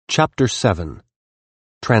Chapter 7.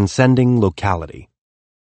 Transcending Locality.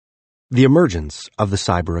 The Emergence of the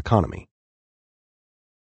Cyber Economy.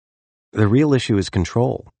 The real issue is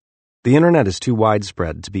control. The Internet is too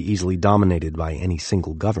widespread to be easily dominated by any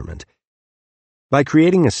single government. By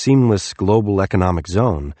creating a seamless global economic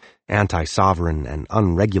zone, anti-sovereign and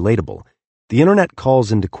unregulatable, the Internet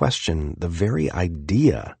calls into question the very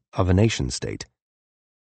idea of a nation-state.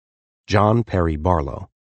 John Perry Barlow.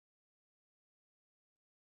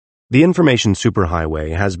 The information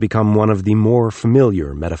superhighway has become one of the more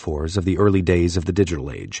familiar metaphors of the early days of the digital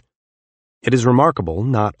age. It is remarkable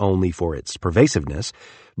not only for its pervasiveness,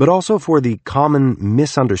 but also for the common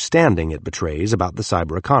misunderstanding it betrays about the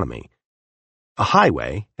cyber economy. A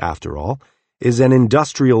highway, after all, is an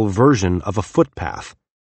industrial version of a footpath,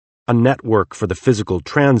 a network for the physical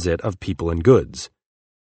transit of people and goods.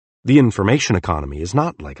 The information economy is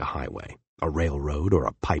not like a highway, a railroad, or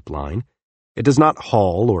a pipeline. It does not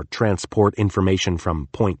haul or transport information from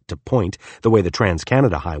point to point the way the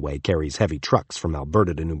Trans-Canada Highway carries heavy trucks from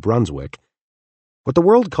Alberta to New Brunswick. What the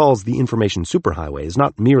world calls the information superhighway is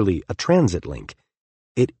not merely a transit link.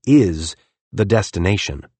 It is the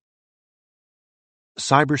destination.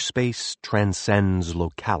 Cyberspace transcends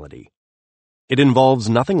locality. It involves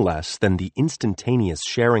nothing less than the instantaneous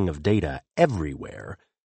sharing of data everywhere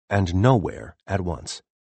and nowhere at once.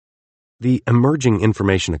 The emerging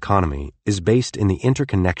information economy is based in the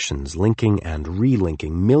interconnections linking and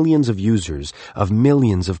relinking millions of users of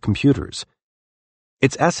millions of computers.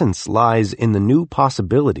 Its essence lies in the new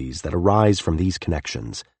possibilities that arise from these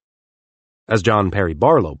connections. As John Perry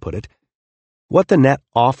Barlow put it, what the net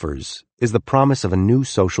offers is the promise of a new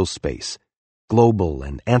social space, global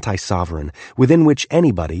and anti-sovereign, within which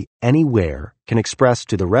anybody, anywhere, can express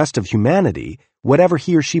to the rest of humanity whatever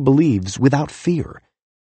he or she believes without fear.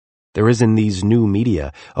 There is in these new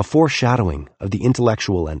media a foreshadowing of the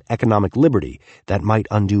intellectual and economic liberty that might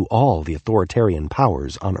undo all the authoritarian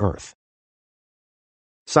powers on Earth.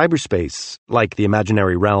 Cyberspace, like the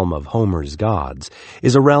imaginary realm of Homer's gods,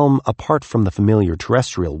 is a realm apart from the familiar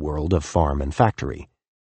terrestrial world of farm and factory.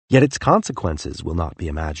 Yet its consequences will not be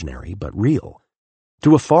imaginary, but real.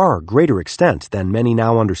 To a far greater extent than many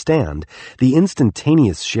now understand, the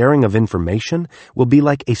instantaneous sharing of information will be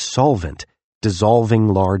like a solvent dissolving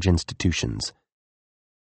large institutions.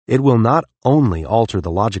 It will not only alter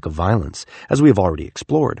the logic of violence, as we have already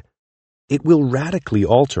explored. It will radically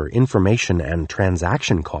alter information and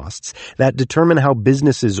transaction costs that determine how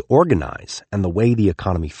businesses organize and the way the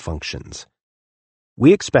economy functions.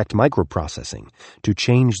 We expect microprocessing to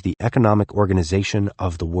change the economic organization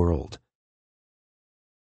of the world.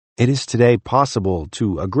 It is today possible,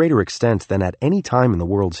 to a greater extent than at any time in the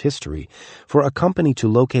world's history, for a company to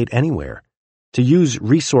locate anywhere, to use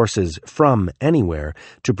resources from anywhere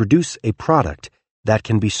to produce a product that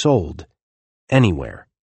can be sold anywhere.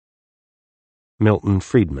 Milton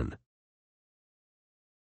Friedman.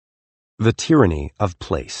 The Tyranny of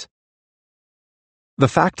Place. The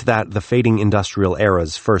fact that the fading industrial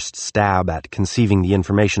era's first stab at conceiving the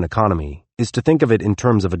information economy is to think of it in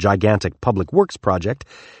terms of a gigantic public works project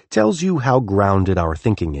tells you how grounded our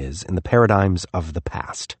thinking is in the paradigms of the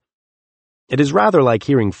past. It is rather like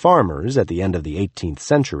hearing farmers at the end of the 18th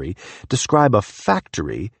century describe a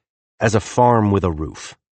factory as a farm with a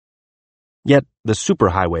roof. Yet the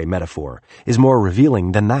superhighway metaphor is more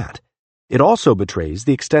revealing than that. It also betrays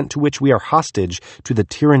the extent to which we are hostage to the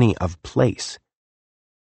tyranny of place.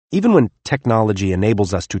 Even when technology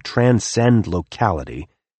enables us to transcend locality,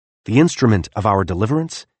 the instrument of our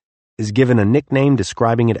deliverance is given a nickname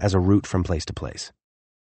describing it as a route from place to place.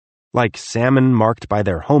 Like salmon marked by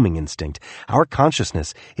their homing instinct, our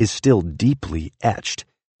consciousness is still deeply etched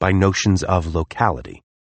by notions of locality.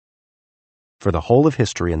 For the whole of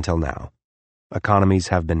history until now, economies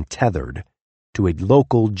have been tethered to a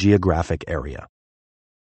local geographic area.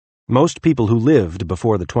 Most people who lived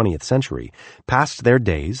before the 20th century passed their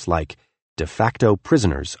days like de facto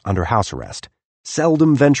prisoners under house arrest,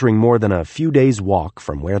 seldom venturing more than a few days' walk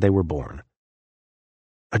from where they were born.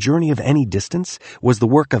 A journey of any distance was the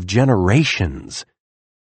work of generations.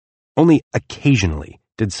 Only occasionally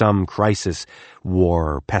did some crisis,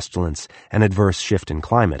 war, pestilence, and adverse shift in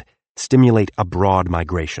climate stimulate a broad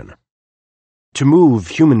migration. To move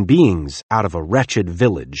human beings out of a wretched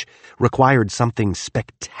village required something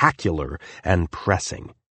spectacular and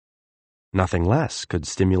pressing. Nothing less could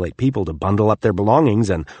stimulate people to bundle up their belongings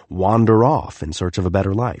and wander off in search of a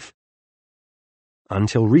better life.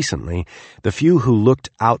 Until recently, the few who looked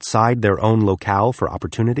outside their own locale for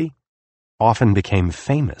opportunity often became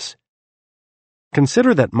famous.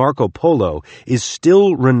 Consider that Marco Polo is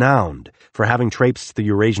still renowned for having traipsed the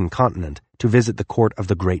Eurasian continent to visit the court of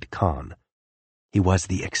the Great Khan. He was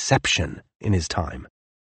the exception in his time.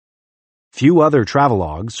 Few other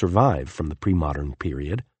travelogues survive from the pre-modern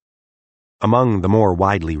period. Among the more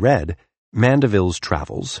widely read, Mandeville's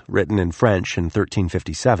Travels, written in French in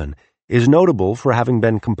 1357, is notable for having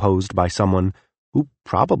been composed by someone who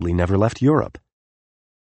probably never left Europe.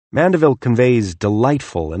 Mandeville conveys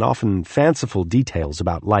delightful and often fanciful details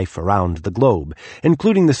about life around the globe,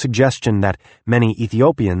 including the suggestion that many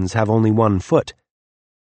Ethiopians have only one foot.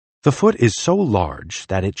 The foot is so large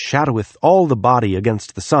that it shadoweth all the body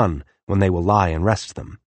against the sun when they will lie and rest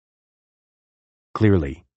them.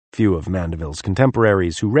 Clearly, few of Mandeville's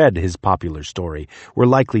contemporaries who read his popular story were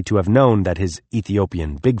likely to have known that his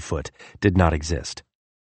Ethiopian Bigfoot did not exist.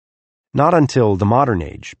 Not until the modern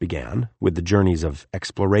age began, with the journeys of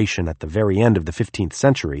exploration at the very end of the 15th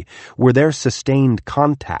century, were there sustained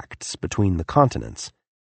contacts between the continents.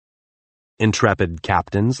 Intrepid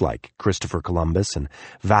captains like Christopher Columbus and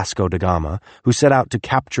Vasco da Gama, who set out to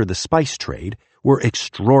capture the spice trade, were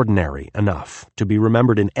extraordinary enough to be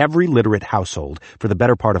remembered in every literate household for the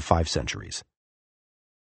better part of 5 centuries.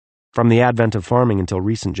 From the advent of farming until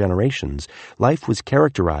recent generations, life was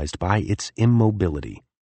characterized by its immobility.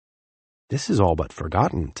 This is all but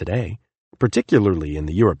forgotten today, particularly in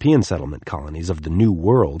the European settlement colonies of the New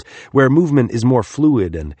World, where movement is more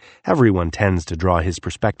fluid and everyone tends to draw his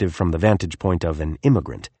perspective from the vantage point of an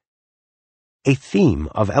immigrant. A theme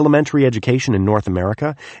of elementary education in North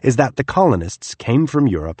America is that the colonists came from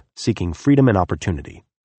Europe seeking freedom and opportunity,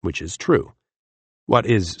 which is true. What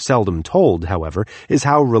is seldom told, however, is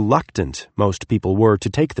how reluctant most people were to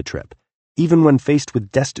take the trip, even when faced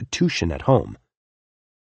with destitution at home.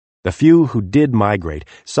 The few who did migrate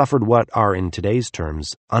suffered what are, in today's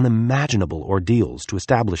terms, unimaginable ordeals to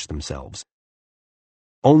establish themselves.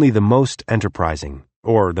 Only the most enterprising,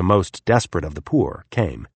 or the most desperate of the poor,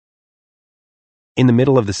 came. In the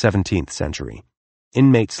middle of the 17th century,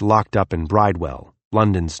 inmates locked up in Bridewell,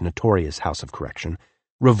 London's notorious house of correction,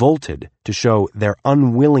 revolted to show their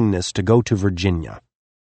unwillingness to go to Virginia.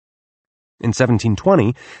 In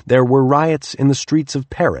 1720, there were riots in the streets of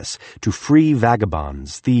Paris to free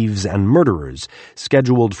vagabonds, thieves, and murderers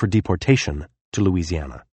scheduled for deportation to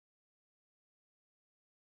Louisiana.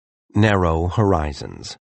 Narrow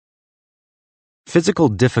horizons. Physical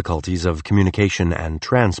difficulties of communication and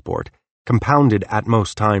transport, compounded at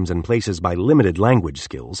most times and places by limited language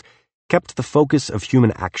skills, kept the focus of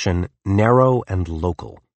human action narrow and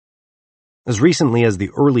local. As recently as the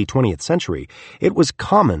early 20th century, it was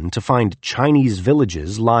common to find Chinese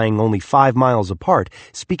villages lying only 5 miles apart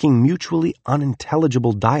speaking mutually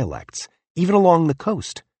unintelligible dialects, even along the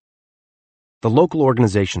coast. The local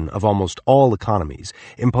organization of almost all economies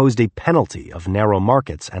imposed a penalty of narrow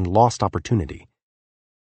markets and lost opportunity.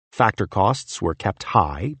 Factor costs were kept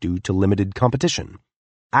high due to limited competition.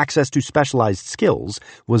 Access to specialized skills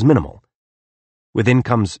was minimal. With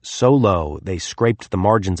incomes so low they scraped the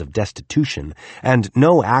margins of destitution and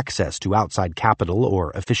no access to outside capital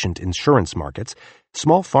or efficient insurance markets,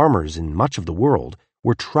 small farmers in much of the world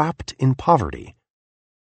were trapped in poverty.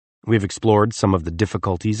 We've explored some of the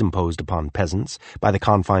difficulties imposed upon peasants by the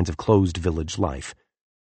confines of closed village life.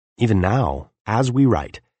 Even now, as we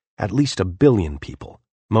write, at least 1 billion people,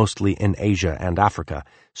 mostly in Asia and Africa,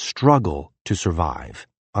 struggle to survive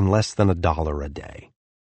on less than $1 a day.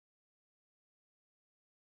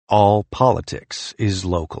 All politics is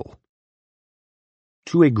local.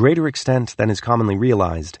 To a greater extent than is commonly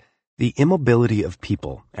realized, the immobility of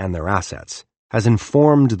people and their assets has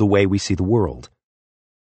informed the way we see the world.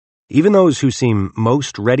 Even those who seem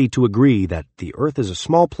most ready to agree that the earth is a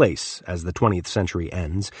small place as the 20th century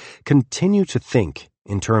ends continue to think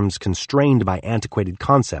in terms constrained by antiquated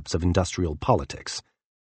concepts of industrial politics.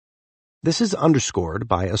 This is underscored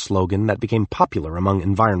by a slogan that became popular among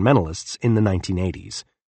environmentalists in the 1980s.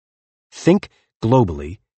 Think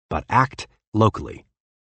globally, but act locally.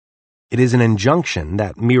 It is an injunction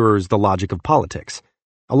that mirrors the logic of politics,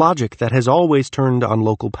 a logic that has always turned on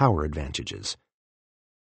local power advantages.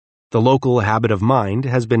 The local habit of mind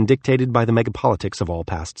has been dictated by the megapolitics of all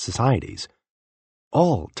past societies.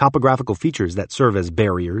 All topographical features that serve as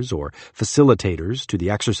barriers or facilitators to the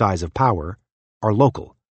exercise of power are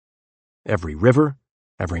local. Every river,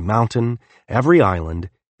 every mountain, every island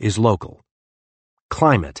is local.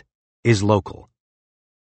 Climate is local.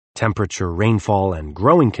 Temperature, rainfall, and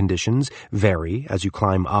growing conditions vary as you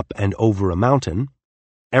climb up and over a mountain.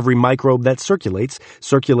 Every microbe that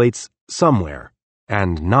circulates somewhere,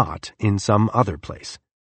 and not in some other place.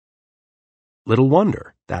 Little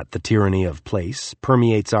wonder that the tyranny of place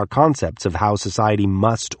permeates our concepts of how society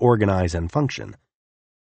must organize and function.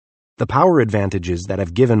 The power advantages that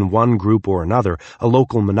have given one group or another a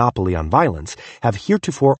local monopoly on violence have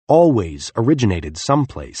heretofore always originated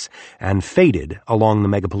someplace and faded along the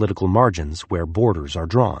megapolitical margins where borders are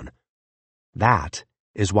drawn. That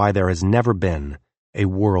is why there has never been a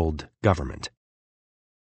world government.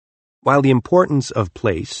 While the importance of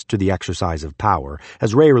place to the exercise of power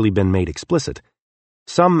has rarely been made explicit,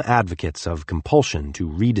 some advocates of compulsion to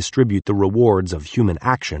redistribute the rewards of human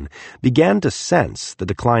action began to sense the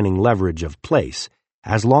declining leverage of place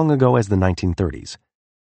as long ago as the 1930s.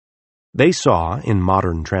 They saw, in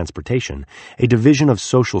modern transportation, a division of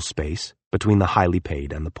social space between the highly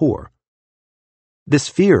paid and the poor. This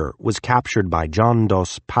fear was captured by John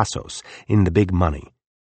Dos Passos in The Big Money.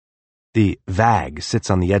 The vag sits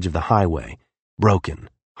on the edge of the highway, broken,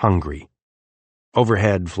 hungry.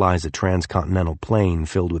 Overhead flies a transcontinental plane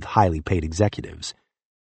filled with highly paid executives.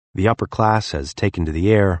 The upper class has taken to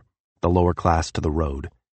the air, the lower class to the road.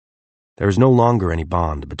 There is no longer any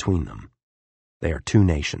bond between them. They are two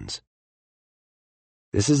nations.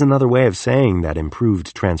 This is another way of saying that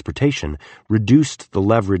improved transportation reduced the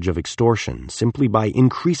leverage of extortion simply by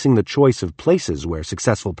increasing the choice of places where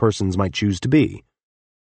successful persons might choose to be.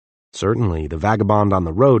 Certainly, the vagabond on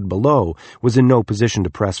the road below was in no position to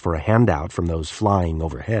press for a handout from those flying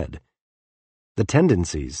overhead. The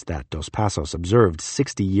tendencies that Dos Passos observed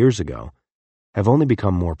 60 years ago have only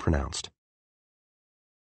become more pronounced.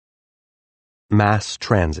 Mass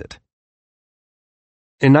transit.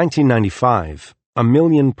 In 1995, 1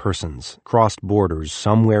 million persons crossed borders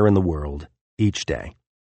somewhere in the world each day.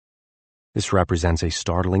 This represents a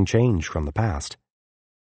startling change from the past.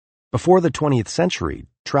 Before the 20th century,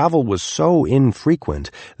 travel was so infrequent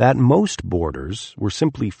that most borders were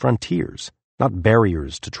simply frontiers, not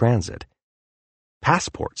barriers to transit.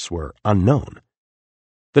 Passports were unknown.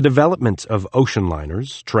 The development of ocean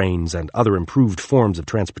liners, trains, and other improved forms of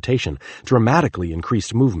transportation dramatically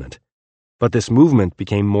increased movement. But this movement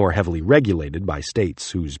became more heavily regulated by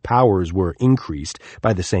states whose powers were increased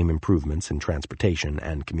by the same improvements in transportation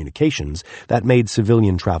and communications that made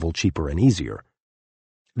civilian travel cheaper and easier.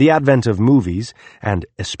 The advent of movies, and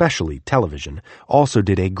especially television, also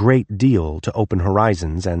did a great deal to open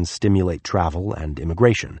horizons and stimulate travel and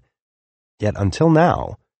immigration. Yet until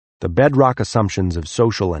now, the bedrock assumptions of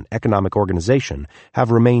social and economic organization have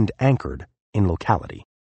remained anchored in locality.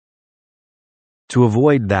 To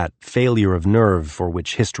avoid that failure of nerve for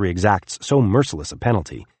which history exacts so merciless a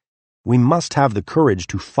penalty, we must have the courage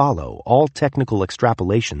to follow all technical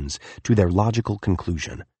extrapolations to their logical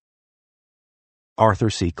conclusion.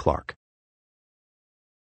 Arthur C. Clarke.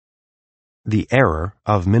 The Error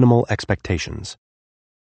of Minimal Expectations.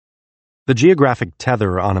 The geographic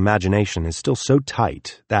tether on imagination is still so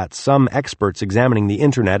tight that some experts examining the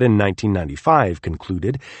Internet in 1995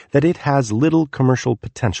 concluded that it has little commercial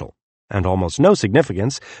potential and almost no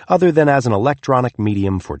significance other than as an electronic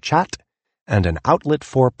medium for chat and an outlet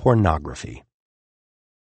for pornography.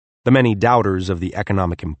 The many doubters of the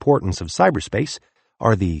economic importance of cyberspace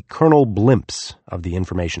are the Colonel Blimps of the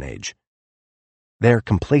information age. Their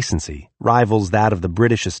complacency rivals that of the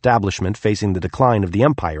British establishment facing the decline of the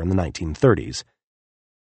empire in the 1930s.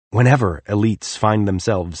 Whenever elites find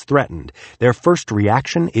themselves threatened, their first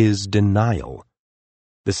reaction is denial.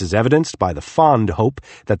 This is evidenced by the fond hope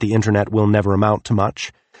that the Internet will never amount to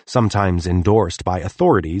much, sometimes endorsed by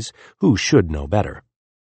authorities who should know better.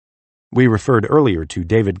 We referred earlier to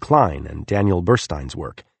David Klein and Daniel Burstein's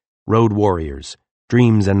work, Road Warriors,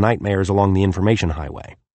 Dreams and Nightmares Along the Information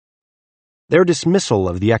Highway. Their dismissal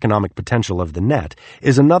of the economic potential of the net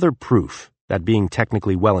is another proof that being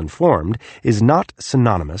technically well-informed is not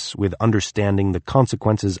synonymous with understanding the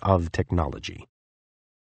consequences of technology.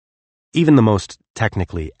 Even the most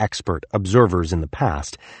technically expert observers in the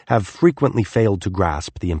past have frequently failed to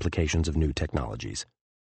grasp the implications of new technologies.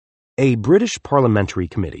 A British parliamentary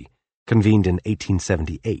committee, convened in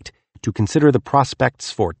 1878, to consider the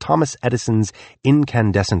prospects for Thomas Edison's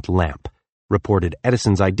incandescent lamp, reported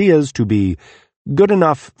Edison's ideas to be good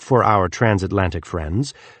enough for our transatlantic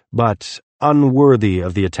friends, but unworthy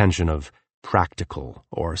of the attention of practical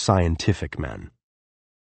or scientific men.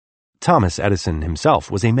 Thomas Edison himself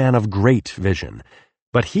was a man of great vision,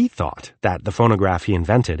 but he thought that the phonograph he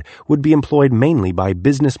invented would be employed mainly by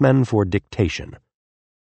businessmen for dictation.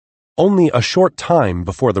 Only a short time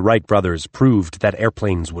before the Wright brothers proved that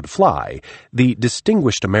airplanes would fly, the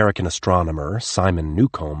distinguished American astronomer Simon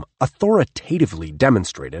Newcomb authoritatively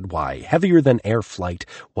demonstrated why heavier-than-air flight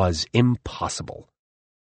was impossible.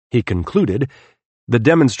 He concluded, The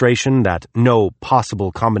demonstration that no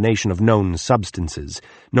possible combination of known substances,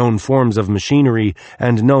 known forms of machinery,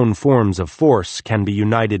 and known forms of force can be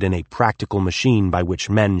united in a practical machine by which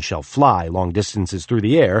men shall fly long distances through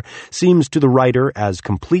the air seems to the writer as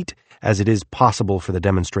complete as it is possible for the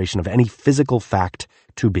demonstration of any physical fact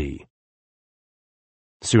to be.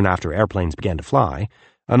 Soon after airplanes began to fly,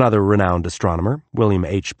 another renowned astronomer, William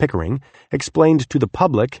H. Pickering, explained to the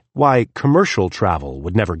public why commercial travel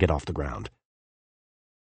would never get off the ground.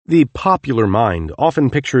 The popular mind often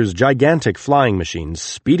pictures gigantic flying machines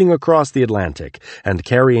speeding across the Atlantic and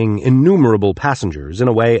carrying innumerable passengers in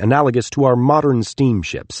a way analogous to our modern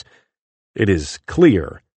steamships. It is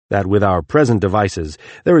clear that with our present devices,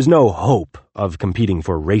 there is no hope of competing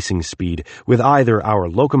for racing speed with either our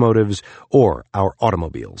locomotives or our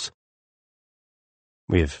automobiles.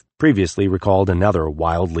 We have previously recalled another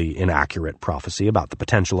wildly inaccurate prophecy about the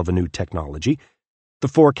potential of a new technology, the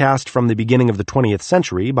forecast from the beginning of the 20th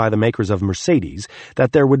century by the makers of Mercedes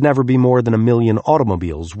that there would never be more than 1 million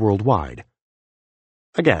automobiles worldwide.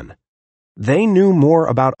 Again, they knew more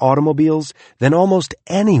about automobiles than almost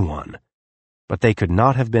anyone, but they could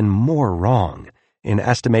not have been more wrong in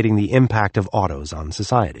estimating the impact of autos on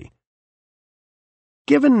society.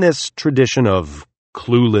 Given this tradition of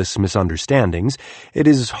clueless misunderstandings, it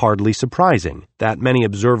is hardly surprising that many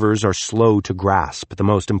observers are slow to grasp the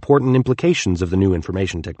most important implications of the new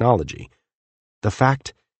information technology, the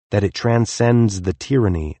fact that it transcends the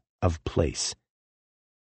tyranny of place.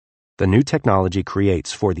 The new technology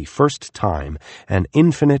creates for the first time an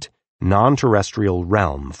infinite, non-terrestrial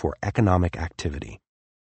realm for economic activity.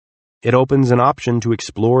 It opens an option to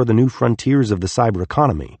explore the new frontiers of the cyber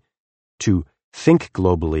economy, to think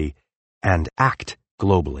globally and act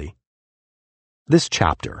globally. This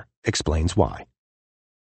chapter explains why.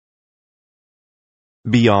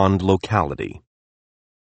 Beyond locality.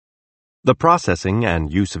 The processing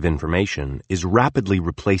and use of information is rapidly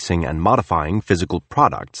replacing and modifying physical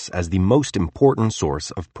products as the most important source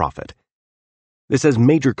of profit. This has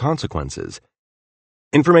major consequences.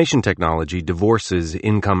 Information technology divorces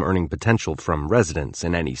income earning potential from residence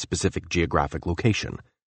in any specific geographic location.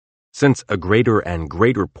 Since a greater and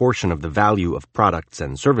greater portion of the value of products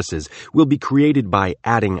and services will be created by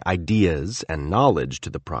adding ideas and knowledge to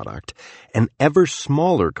the product, an ever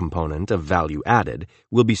smaller component of value added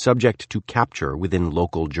will be subject to capture within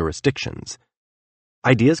local jurisdictions.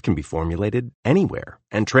 Ideas can be formulated anywhere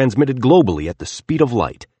and transmitted globally at the speed of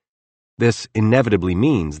light. This inevitably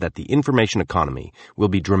means that the information economy will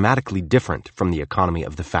be dramatically different from the economy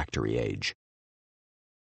of the factory age.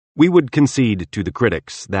 We would concede to the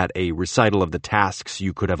critics that a recital of the tasks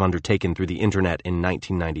you could have undertaken through the Internet in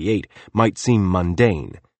 1998 might seem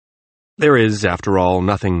mundane. There is, after all,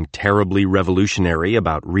 nothing terribly revolutionary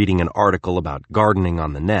about reading an article about gardening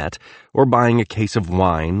on the net or buying a case of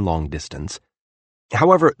wine long distance.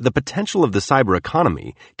 However, the potential of the cyber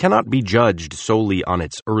economy cannot be judged solely on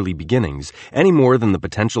its early beginnings, any more than the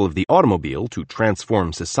potential of the automobile to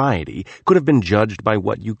transform society could have been judged by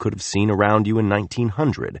what you could have seen around you in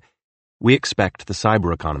 1900. We expect the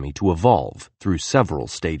cyber economy to evolve through several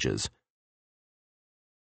stages.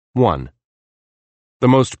 1. The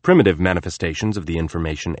most primitive manifestations of the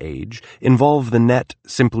information age involve the net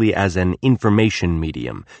simply as an information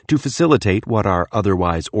medium to facilitate what are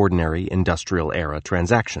otherwise ordinary industrial-era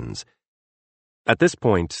transactions. At this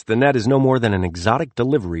point, the net is no more than an exotic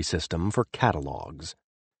delivery system for catalogs.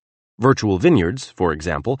 Virtual Vineyards, for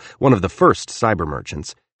example, one of the first cyber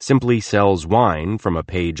merchants, simply sells wine from a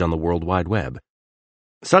page on the World Wide Web.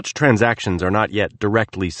 Such transactions are not yet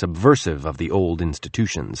directly subversive of the old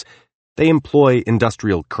institutions. They employ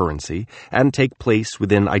industrial currency and take place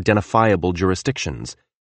within identifiable jurisdictions.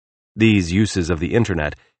 These uses of the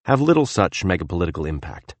Internet have little such megapolitical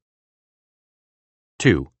impact.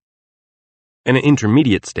 2. An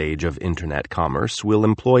intermediate stage of Internet commerce will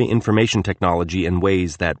employ information technology in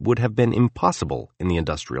ways that would have been impossible in the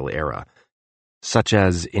industrial era, such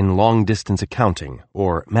as in long-distance accounting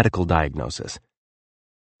or medical diagnosis.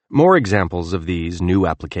 More examples of these new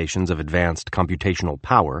applications of advanced computational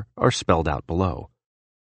power are spelled out below.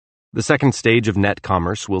 The second stage of net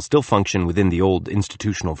commerce will still function within the old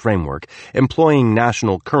institutional framework, employing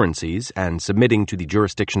national currencies and submitting to the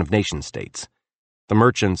jurisdiction of nation-states. The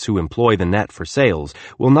merchants who employ the net for sales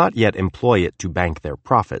will not yet employ it to bank their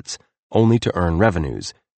profits, only to earn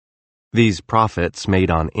revenues. These profits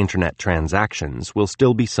made on Internet transactions will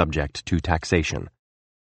still be subject to taxation.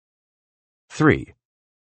 3.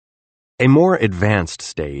 A more advanced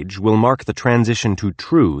stage will mark the transition to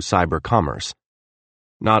true cyber commerce.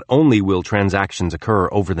 Not only will transactions occur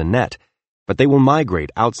over the net, but they will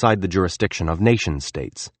migrate outside the jurisdiction of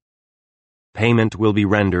nation-states. Payment will be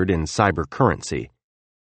rendered in cyber currency.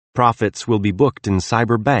 Profits will be booked in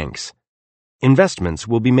cyber banks. Investments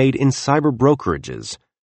will be made in cyber brokerages.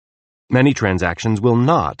 Many transactions will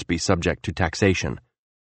not be subject to taxation.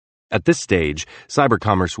 At this stage,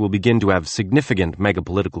 cybercommerce will begin to have significant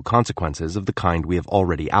megapolitical consequences of the kind we have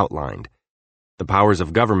already outlined. The powers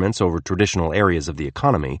of governments over traditional areas of the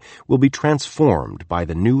economy will be transformed by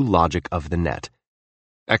the new logic of the net.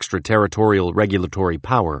 Extraterritorial regulatory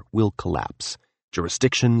power will collapse.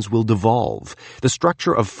 Jurisdictions will devolve. The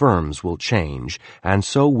structure of firms will change, and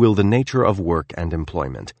so will the nature of work and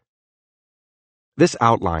employment. This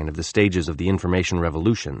outline of the stages of the information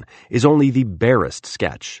revolution is only the barest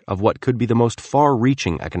sketch of what could be the most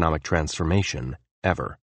far-reaching economic transformation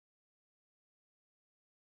ever.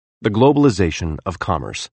 The globalization of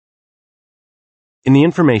commerce. In the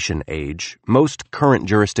information age, most current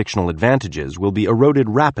jurisdictional advantages will be eroded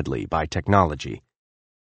rapidly by technology.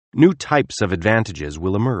 New types of advantages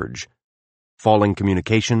will emerge. Falling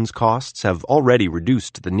communications costs have already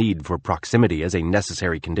reduced the need for proximity as a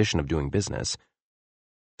necessary condition of doing business.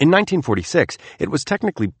 In 1946, it was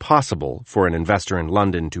technically possible for an investor in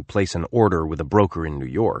London to place an order with a broker in New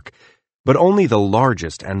York, but only the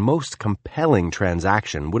largest and most compelling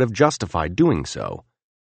transaction would have justified doing so.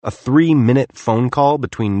 A 3-minute phone call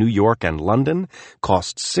between New York and London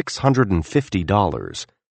cost $650.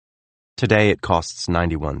 Today it costs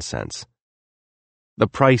 91 cents. The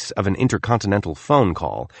price of an intercontinental phone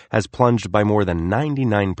call has plunged by more than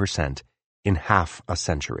 99% in half a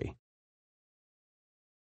century.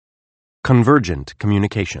 Convergent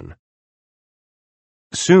communication.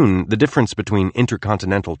 Soon, the difference between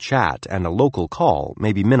intercontinental chat and a local call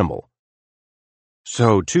may be minimal.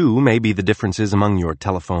 So, too, may be the differences among your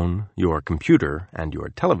telephone, your computer, and your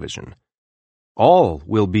television. All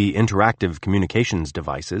will be interactive communications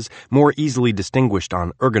devices, more easily distinguished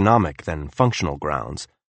on ergonomic than functional grounds.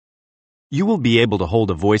 You will be able to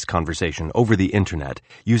hold a voice conversation over the internet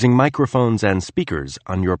using microphones and speakers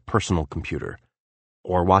on your personal computer,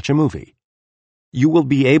 or watch a movie. You will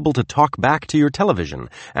be able to talk back to your television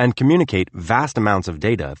and communicate vast amounts of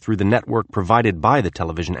data through the network provided by the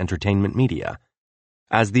television entertainment media.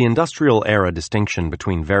 As the industrial era distinction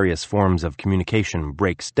between various forms of communication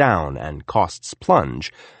breaks down and costs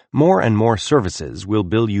plunge, more and more services will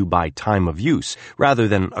bill you by time of use rather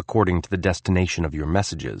than according to the destination of your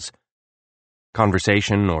messages.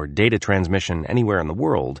 Conversation or data transmission anywhere in the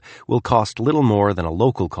world will cost little more than a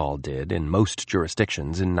local call did in most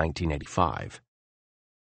jurisdictions in 1985.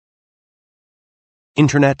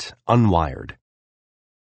 Internet unwired.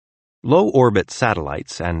 Low-orbit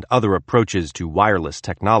satellites and other approaches to wireless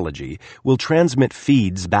technology will transmit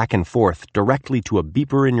feeds back and forth directly to a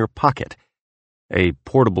beeper in your pocket, a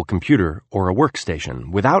portable computer, or a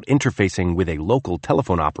workstation without interfacing with a local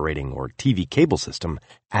telephone operating or TV cable system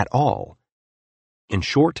at all. In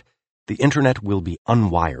short, the Internet will be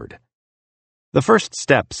unwired. The first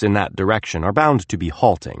steps in that direction are bound to be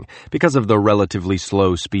halting because of the relatively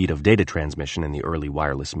slow speed of data transmission in the early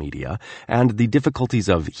wireless media and the difficulties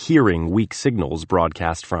of hearing weak signals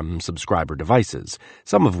broadcast from subscriber devices,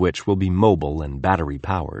 some of which will be mobile and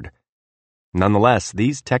battery-powered. Nonetheless,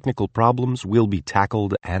 these technical problems will be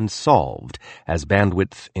tackled and solved as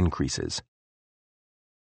bandwidth increases.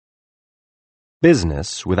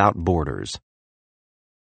 Business without borders.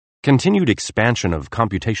 Continued expansion of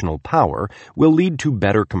computational power will lead to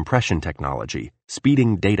better compression technology,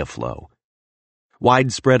 speeding data flow.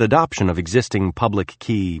 Widespread adoption of existing public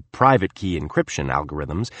key, private key encryption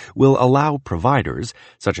algorithms will allow providers,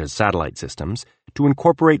 such as satellite systems, to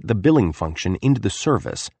incorporate the billing function into the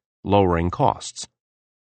service, lowering costs.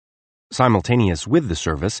 Simultaneous with the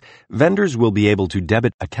service, vendors will be able to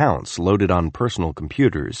debit accounts loaded on personal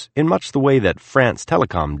computers in much the way that France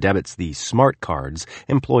Telecom debits the smart cards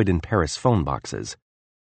employed in Paris phone boxes.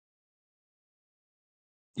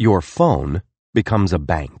 Your phone becomes a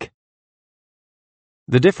bank.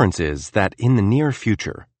 The difference is that in the near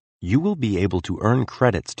future, you will be able to earn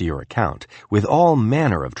credits to your account with all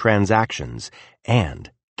manner of transactions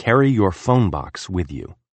and carry your phone box with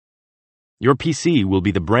you. Your PC will be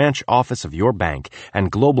the branch office of your bank and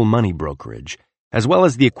global money brokerage, as well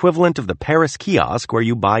as the equivalent of the Paris kiosk where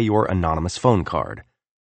you buy your anonymous phone card.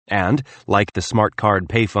 And, like the smart card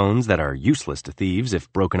payphones that are useless to thieves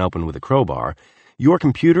if broken open with a crowbar, your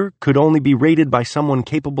computer could only be raided by someone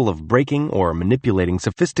capable of breaking or manipulating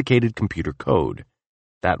sophisticated computer code.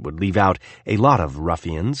 That would leave out a lot of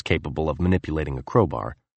ruffians capable of manipulating a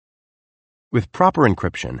crowbar. With proper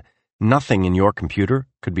encryption, nothing in your computer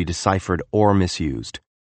could be deciphered or misused.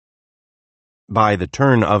 By the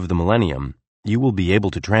turn of the millennium, you will be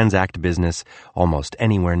able to transact business almost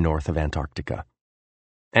anywhere north of Antarctica.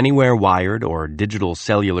 Anywhere wired or digital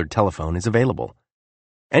cellular telephone is available.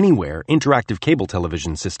 Anywhere interactive cable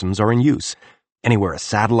television systems are in use. Anywhere a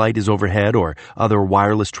satellite is overhead or other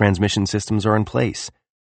wireless transmission systems are in place.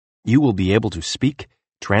 You will be able to speak,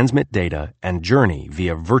 transmit data, and journey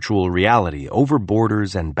via virtual reality over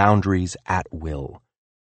borders and boundaries at will.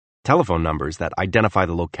 Telephone numbers that identify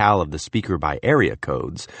the locale of the speaker by area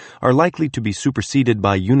codes are likely to be superseded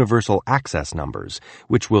by universal access numbers,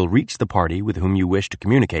 which will reach the party with whom you wish to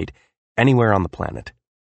communicate anywhere on the planet.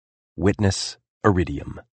 Witness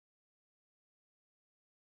Iridium.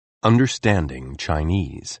 Understanding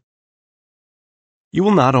Chinese. You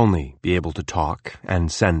will not only be able to talk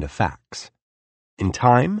and send a fax. In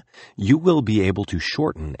time, you will be able to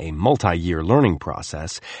shorten a multi-year learning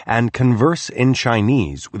process and converse in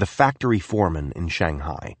Chinese with a factory foreman in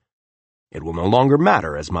Shanghai. It will no longer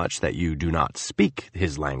matter as much that you do not speak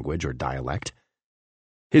his language or dialect.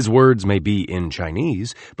 His words may be in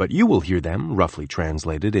Chinese, but you will hear them roughly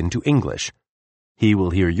translated into English. He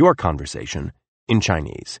will hear your conversation in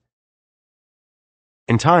Chinese.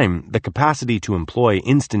 In time, the capacity to employ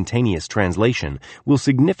instantaneous translation will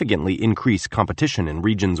significantly increase competition in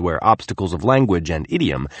regions where obstacles of language and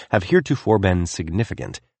idiom have heretofore been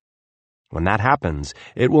significant. When that happens,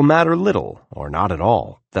 it will matter little, or not at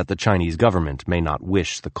all, that the Chinese government may not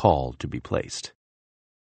wish the call to be placed.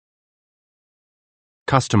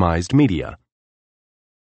 Customized media.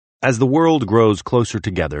 As the world grows closer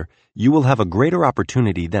together, you will have a greater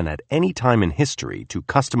opportunity than at any time in history to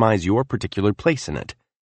customize your particular place in it.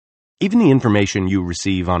 Even the information you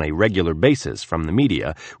receive on a regular basis from the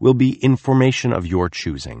media will be information of your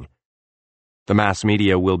choosing. The mass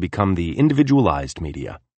media will become the individualized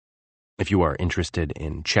media. If you are interested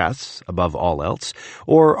in chess above all else,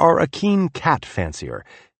 or are a keen cat fancier,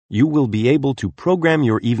 you will be able to program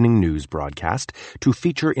your evening news broadcast to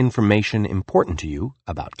feature information important to you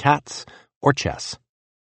about cats or chess.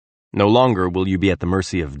 No longer will you be at the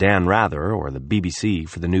mercy of Dan Rather or the BBC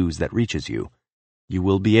for the news that reaches you. You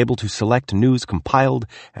will be able to select news compiled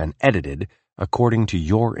and edited according to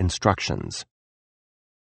your instructions.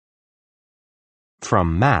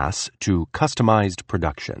 From mass to customized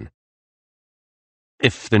production.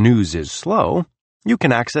 If the news is slow, you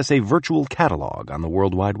can access a virtual catalog on the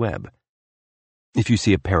World Wide Web. If you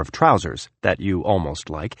see a pair of trousers that you almost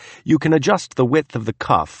like, you can adjust the width of the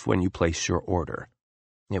cuff when you place your order.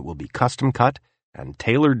 It will be custom cut and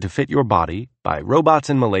tailored to fit your body by robots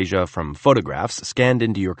in Malaysia from photographs scanned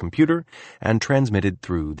into your computer and transmitted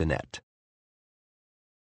through the net.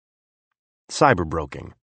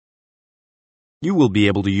 Cyberbroking. You will be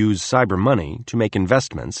able to use cyber money to make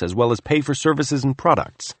investments as well as pay for services and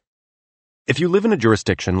products. If you live in a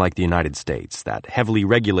jurisdiction like the United States that heavily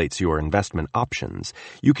regulates your investment options,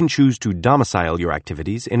 you can choose to domicile your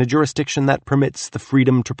activities in a jurisdiction that permits the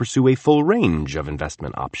freedom to pursue a full range of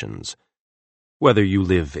investment options. Whether you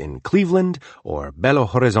live in Cleveland or Belo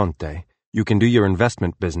Horizonte, you can do your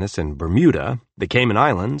investment business in Bermuda, the Cayman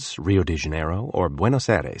Islands, Rio de Janeiro, or Buenos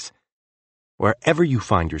Aires. Wherever you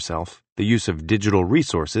find yourself, the use of digital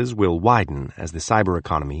resources will widen as the cyber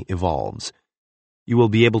economy evolves. You will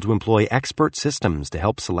be able to employ expert systems to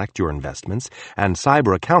help select your investments and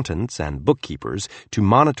cyber accountants and bookkeepers to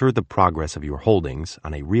monitor the progress of your holdings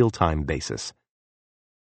on a real-time basis.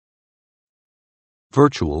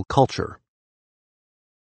 Virtual culture.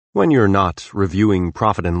 When you're not reviewing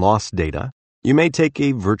profit and loss data, you may take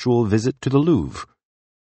a virtual visit to the Louvre.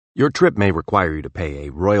 Your trip may require you to pay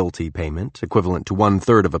a royalty payment equivalent to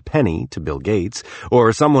 1/3 of a penny to Bill Gates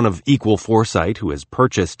or someone of equal foresight who has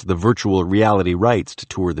purchased the virtual reality rights to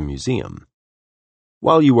tour the museum.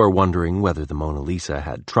 While you are wondering whether the Mona Lisa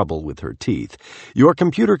had trouble with her teeth, your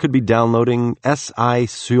computer could be downloading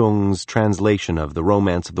si10's translation of The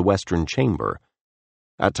Romance of the Western Chamber.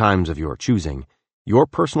 At times of your choosing, your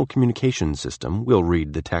personal communication system will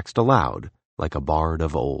read the text aloud, like a bard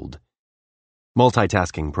of old.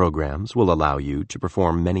 Multitasking programs will allow you to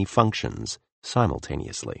perform many functions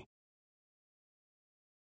simultaneously.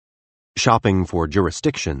 Shopping for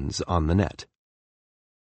jurisdictions on the net.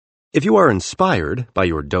 If you are inspired by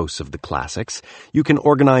your dose of the classics, you can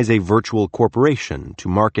organize a virtual corporation to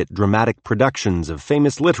market dramatic productions of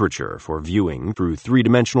famous literature for viewing through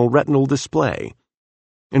three-dimensional retinal display.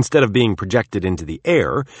 Instead of being projected into the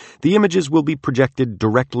air, the images will be projected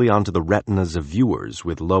directly onto the retinas of viewers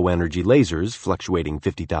with low-energy lasers fluctuating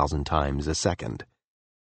 50,000 times a second.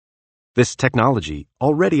 This technology,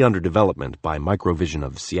 already under development by Microvision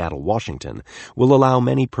of Seattle, Washington, will allow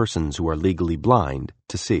many persons who are legally blind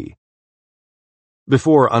to see.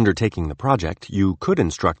 Before undertaking the project, you could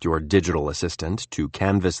instruct your digital assistant to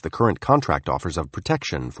canvass the current contract offers of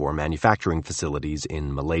protection for manufacturing facilities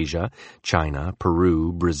in Malaysia, China,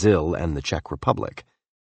 Peru, Brazil, and the Czech Republic.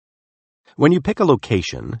 When you pick a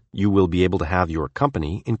location, you will be able to have your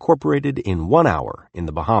company incorporated in 1 hour in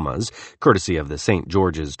the Bahamas, courtesy of the St.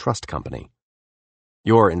 George's Trust Company.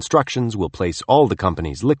 Your instructions will place all the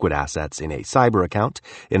company's liquid assets in a cyber account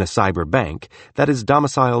in a cyber bank that is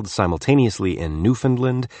domiciled simultaneously in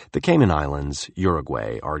Newfoundland, the Cayman Islands,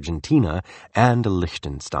 Uruguay, Argentina, and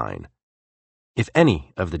Liechtenstein. If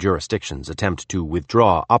any of the jurisdictions attempt to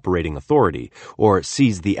withdraw operating authority or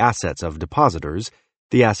seize the assets of depositors,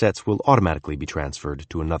 the assets will automatically be transferred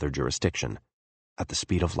to another jurisdiction at the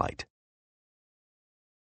speed of light.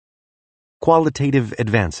 Qualitative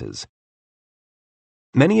advances.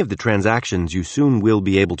 Many of the transactions you soon will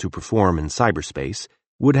be able to perform in cyberspace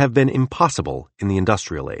would have been impossible in the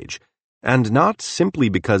industrial age, and not simply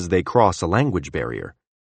because they cross a language barrier.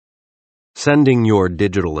 Sending your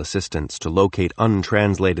digital assistants to locate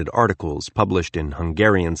untranslated articles published in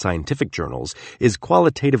Hungarian scientific journals is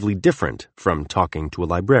qualitatively different from talking to a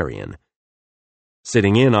librarian.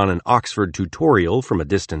 Sitting in on an Oxford tutorial from a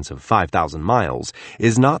distance of 5,000 miles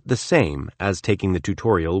is not the same as taking the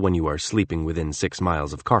tutorial when you are sleeping within 6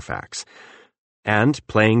 miles of Carfax. And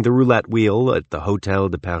playing the roulette wheel at the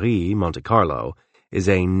Hôtel de Paris, Monte Carlo, is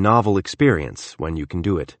a novel experience when you can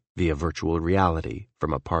do it via virtual reality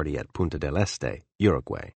from a party at Punta del Este,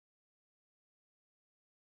 Uruguay.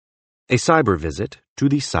 A cyber visit to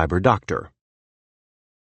the cyber doctor.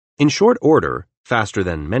 In short order, faster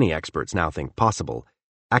than many experts now think possible,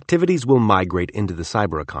 activities will migrate into the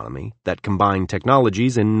cyber economy that combine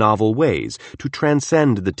technologies in novel ways to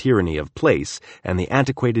transcend the tyranny of place and the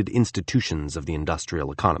antiquated institutions of the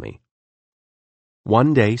industrial economy.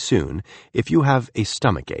 One day soon, if you have a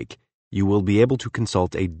stomachache, you will be able to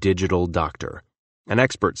consult a digital doctor, an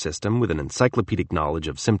expert system with an encyclopedic knowledge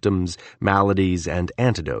of symptoms, maladies, and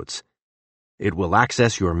antidotes. It will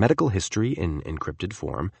access your medical history in encrypted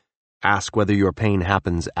form, ask whether your pain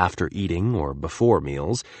happens after eating or before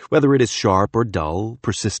meals, whether it is sharp or dull,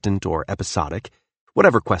 persistent or episodic.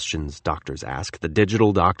 Whatever questions doctors ask, the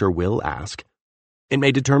digital doctor will ask. It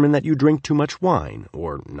may determine that you drink too much wine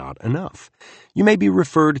or not enough. You may be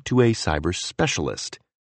referred to a cyber specialist.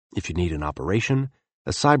 If you need an operation,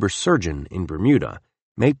 a cyber surgeon in Bermuda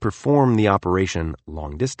may perform the operation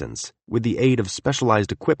long distance with the aid of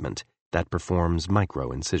specialized equipment that performs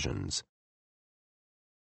micro-incisions.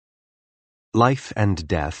 Life and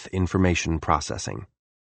death information processing.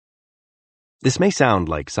 This may sound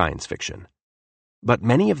like science fiction, but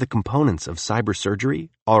many of the components of cyber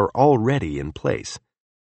surgery are already in place.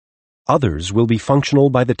 Others will be functional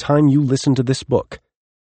by the time you listen to this book.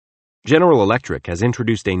 General Electric has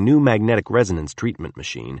introduced a new magnetic resonance treatment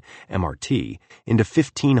machine, MRT, into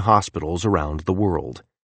 15 hospitals around the world.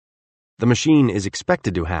 The machine is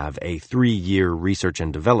expected to have a 3-year research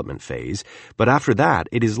and development phase, but after that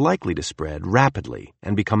it is likely to spread rapidly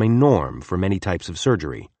and become a norm for many types of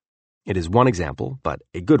surgery. It is one example, but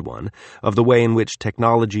a good one, of the way in which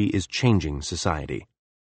technology is changing society.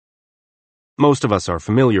 Most of us are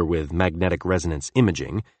familiar with magnetic resonance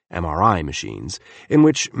imaging, MRI machines, in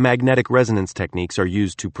which magnetic resonance techniques are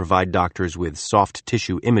used to provide doctors with soft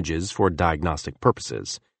tissue images for diagnostic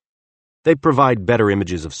purposes. They provide better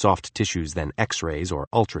images of soft tissues than X-rays or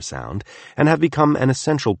ultrasound and have become an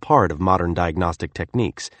essential part of modern diagnostic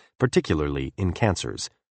techniques, particularly in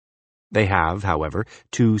cancers. They have, however,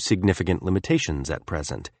 2 significant limitations at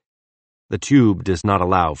present. The tube does not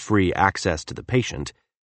allow free access to the patient.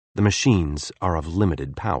 The machines are of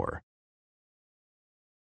limited power.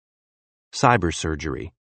 Cyber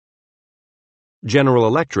surgery. General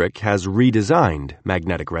Electric has redesigned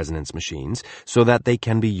magnetic resonance machines so that they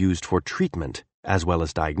can be used for treatment as well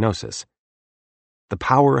as diagnosis. The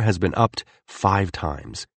power has been upped 5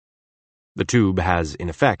 times. The tube has, in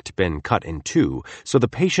effect, been cut in 2, so the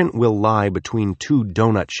patient will lie between 2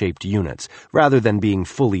 donut-shaped units rather than being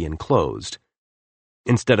fully enclosed.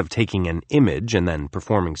 Instead of taking an image and then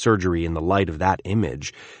performing surgery in the light of that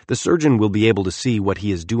image, the surgeon will be able to see what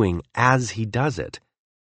he is doing as he does it.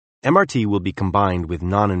 MRT will be combined with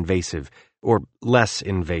non-invasive or less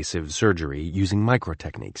invasive surgery using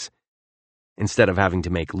microtechniques. Instead of having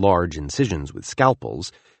to make large incisions with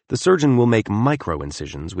scalpels, the surgeon will make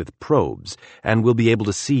micro-incisions with probes and will be able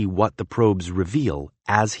to see what the probes reveal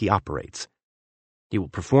as he operates. He will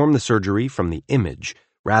perform the surgery from the image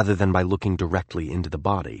rather than by looking directly into the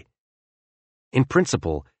body. In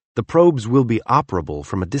principle, the probes will be operable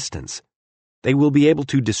from a distance. They will be able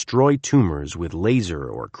to destroy tumors with laser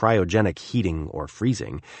or cryogenic heating or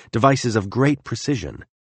freezing, devices of great precision.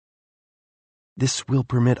 This will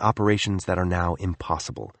permit operations that are now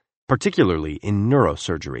impossible, particularly in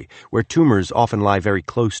neurosurgery, where tumors often lie very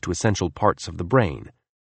close to essential parts of the brain.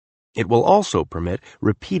 It will also permit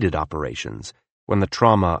repeated operations, when the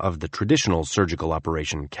trauma of the traditional surgical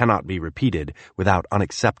operation cannot be repeated without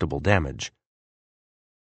unacceptable damage.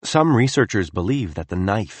 Some researchers believe that the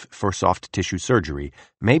knife for soft tissue surgery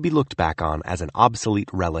may be looked back on as an obsolete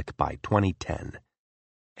relic by 2010.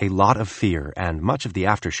 A lot of fear and much of the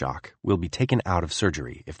aftershock will be taken out of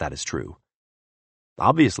surgery if that is true.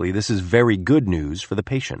 Obviously, this is very good news for the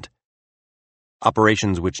patient.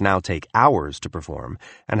 Operations which now take hours to perform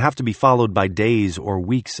and have to be followed by days or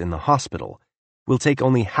weeks in the hospital will take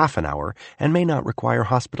only half an hour and may not require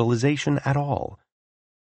hospitalization at all.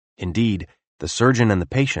 Indeed, the surgeon and the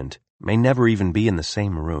patient may never even be in the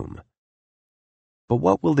same room. But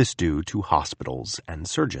what will this do to hospitals and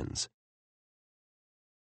surgeons?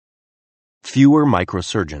 Fewer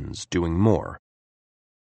microsurgeons doing more.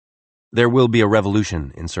 There will be a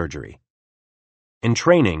revolution in surgery. In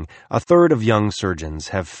training, a third of young surgeons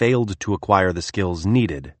have failed to acquire the skills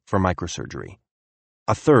needed for microsurgery.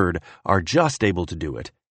 A third are just able to do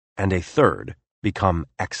it, and a third become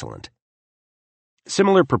excellent.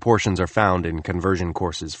 Similar proportions are found in conversion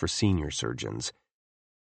courses for senior surgeons.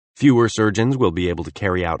 Fewer surgeons will be able to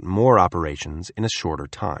carry out more operations in a shorter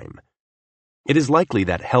time. It is likely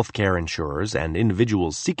that healthcare insurers and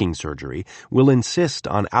individuals seeking surgery will insist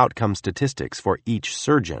on outcome statistics for each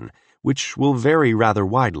surgeon, which will vary rather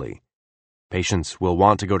widely. Patients will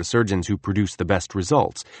want to go to surgeons who produce the best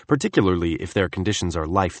results, particularly if their conditions are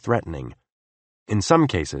life-threatening. In some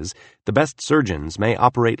cases, the best surgeons may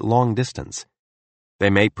operate long distance. They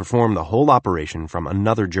may perform the whole operation from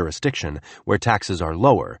another jurisdiction where taxes are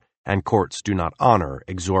lower and courts do not honor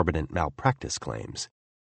exorbitant malpractice claims.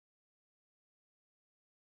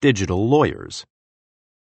 Digital lawyers.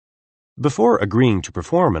 Before agreeing to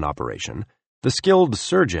perform an operation, the skilled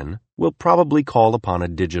surgeon will probably call upon a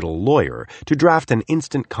digital lawyer to draft an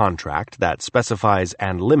instant contract that specifies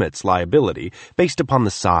and limits liability based upon the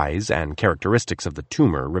size and characteristics of the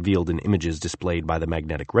tumor revealed in images displayed by the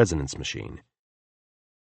magnetic resonance machine.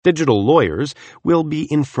 Digital lawyers will be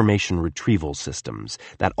information retrieval systems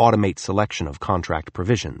that automate selection of contract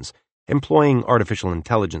provisions, employing artificial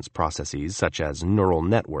intelligence processes such as neural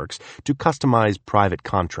networks to customize private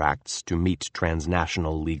contracts to meet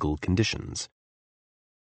transnational legal conditions.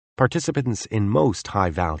 Participants in most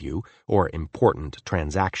high-value or important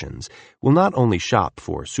transactions will not only shop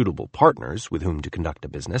for suitable partners with whom to conduct a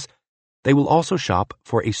business, they will also shop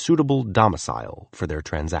for a suitable domicile for their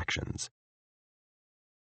transactions.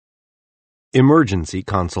 Emergency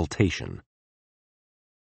consultation.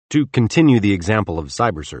 To continue the example of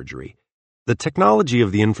cybersurgery, the technology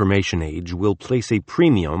of the information age will place a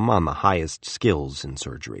premium on the highest skills in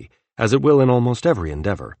surgery, as it will in almost every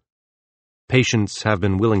endeavor. Patients have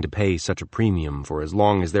been willing to pay such a premium for as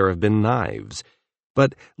long as there have been knives,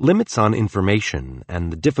 but limits on information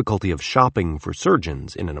and the difficulty of shopping for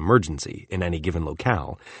surgeons in an emergency in any given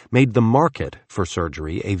locale made the market for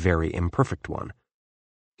surgery a very imperfect one.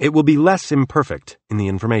 It will be less imperfect in the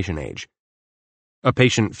information age. A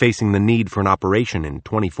patient facing the need for an operation in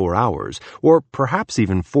 24 hours, or perhaps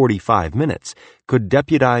even 45 minutes, could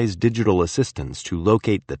deputize digital assistants to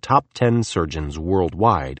locate the top 10 surgeons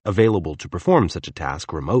worldwide available to perform such a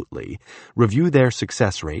task remotely, review their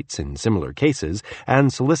success rates in similar cases,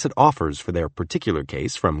 and solicit offers for their particular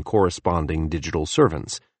case from corresponding digital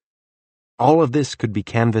servants. All of this could be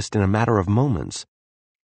canvassed in a matter of moments.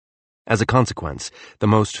 As a consequence, the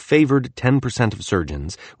most favored 10% of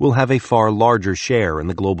surgeons will have a far larger share in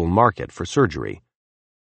the global market for surgery.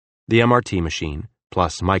 The MRT machine,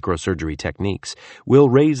 plus microsurgery techniques, will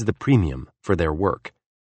raise the premium for their work.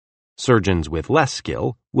 Surgeons with less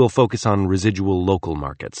skill will focus on residual local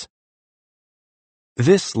markets.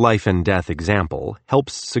 This life and death example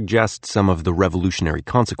helps suggest some of the revolutionary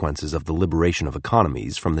consequences of the liberation of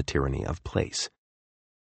economies from the tyranny of place.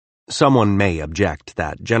 Someone may object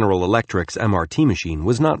that General Electric's MRT machine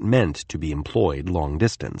was not meant to be employed long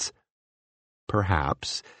distance.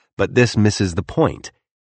 Perhaps, but this misses the point.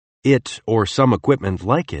 It, or some equipment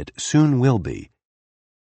like it, soon will be.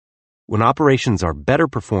 When operations are better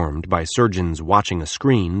performed by surgeons watching a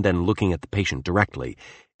screen than looking at the patient directly,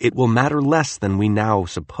 it will matter less than we now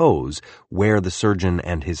suppose where the surgeon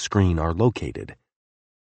and his screen are located.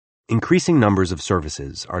 Increasing numbers of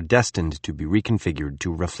services are destined to be reconfigured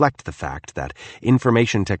to reflect the fact that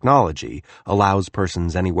information technology allows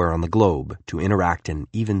persons anywhere on the globe to interact in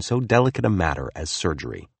even so delicate a matter as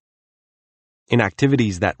surgery. In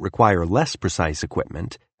activities that require less precise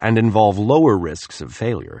equipment and involve lower risks of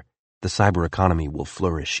failure, the cyber economy will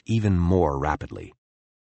flourish even more rapidly.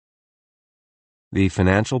 The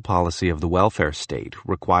financial policy of the welfare state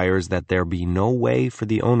requires that there be no way for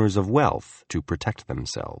the owners of wealth to protect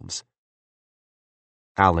themselves.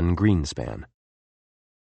 Alan Greenspan.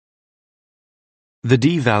 The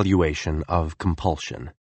devaluation of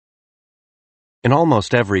compulsion. In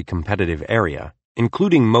almost every competitive area,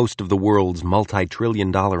 including most of the world's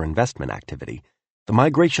multi-trillion-dollar investment activity, the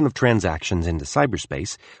migration of transactions into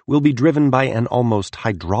cyberspace will be driven by an almost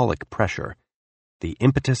hydraulic pressure, the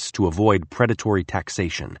impetus to avoid predatory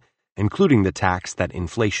taxation, including the tax that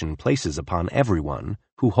inflation places upon everyone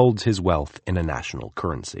who holds his wealth in a national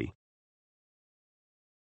currency.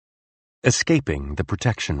 Escaping the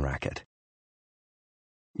protection racket.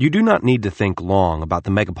 You do not need to think long about the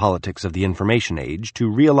megapolitics of the information age to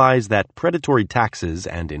realize that predatory taxes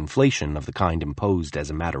and inflation of the kind imposed as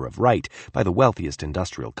a matter of right by the wealthiest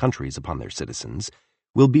industrial countries upon their citizens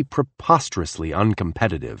will be preposterously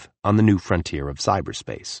uncompetitive on the new frontier of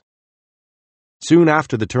cyberspace. Soon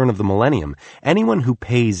after the turn of the millennium, anyone who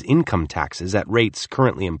pays income taxes at rates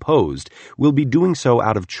currently imposed will be doing so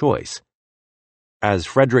out of choice. As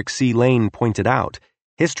Frederick C. Lane pointed out,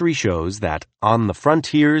 history shows that on the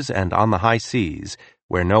frontiers and on the high seas,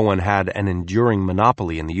 where no one had an enduring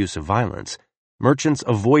monopoly in the use of violence, merchants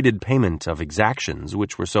avoided payment of exactions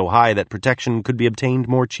which were so high that protection could be obtained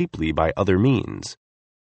more cheaply by other means.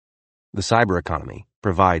 The cyber economy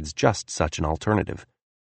provides just such an alternative.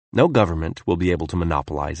 No government will be able to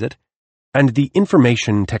monopolize it, and the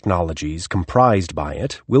information technologies comprised by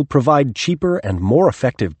it will provide cheaper and more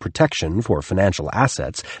effective protection for financial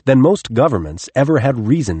assets than most governments ever had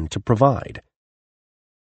reason to provide.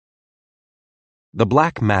 The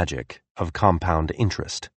black magic of compound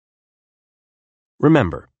interest.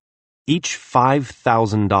 Remember, each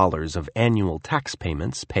 $5,000 of annual tax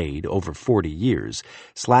payments paid over 40 years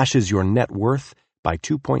slashes your net worth by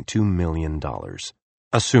 $2.2 million.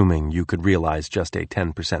 Assuming you could realize just a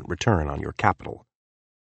 10% return on your capital.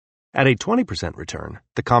 At a 20% return,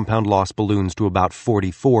 the compound loss balloons to about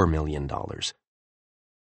 $44 million.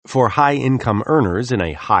 For high-income earners in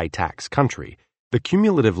a high-tax country, the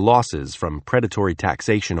cumulative losses from predatory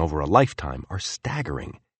taxation over a lifetime are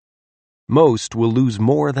staggering. Most will lose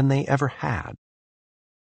more than they ever had.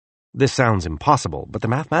 This sounds impossible, but the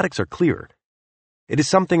mathematics are clear. It is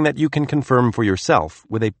something that you can confirm for yourself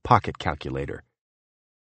with a pocket calculator.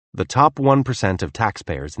 The top 1% of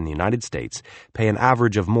taxpayers in the United States pay an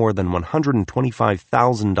average of more than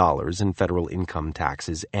 $125,000 in federal income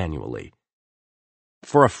taxes annually.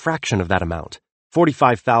 For a fraction of that amount,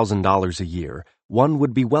 $45,000 a year, one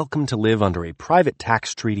would be welcome to live under a private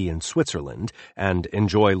tax treaty in Switzerland and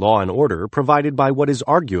enjoy law and order provided by what is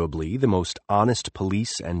arguably the most honest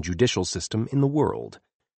police and judicial system in the world.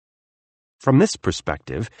 From this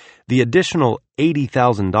perspective, the additional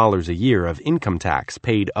 $80,000 a year of income tax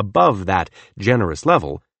paid above that generous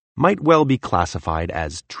level might well be classified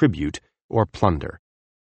as tribute or plunder.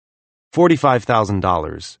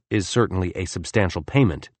 $45,000 is certainly a substantial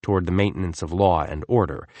payment toward the maintenance of law and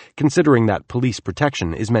order, considering that police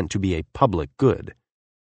protection is meant to be a public good.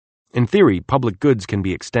 In theory, public goods can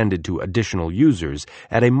be extended to additional users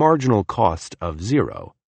at a marginal cost of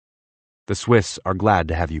zero. The Swiss are glad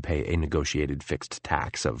to have you pay a negotiated fixed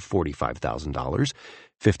tax of $45,000,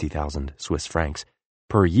 50,000 Swiss francs,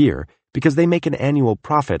 per year because they make an annual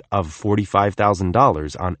profit of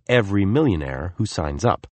 $45,000 on every millionaire who signs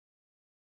up.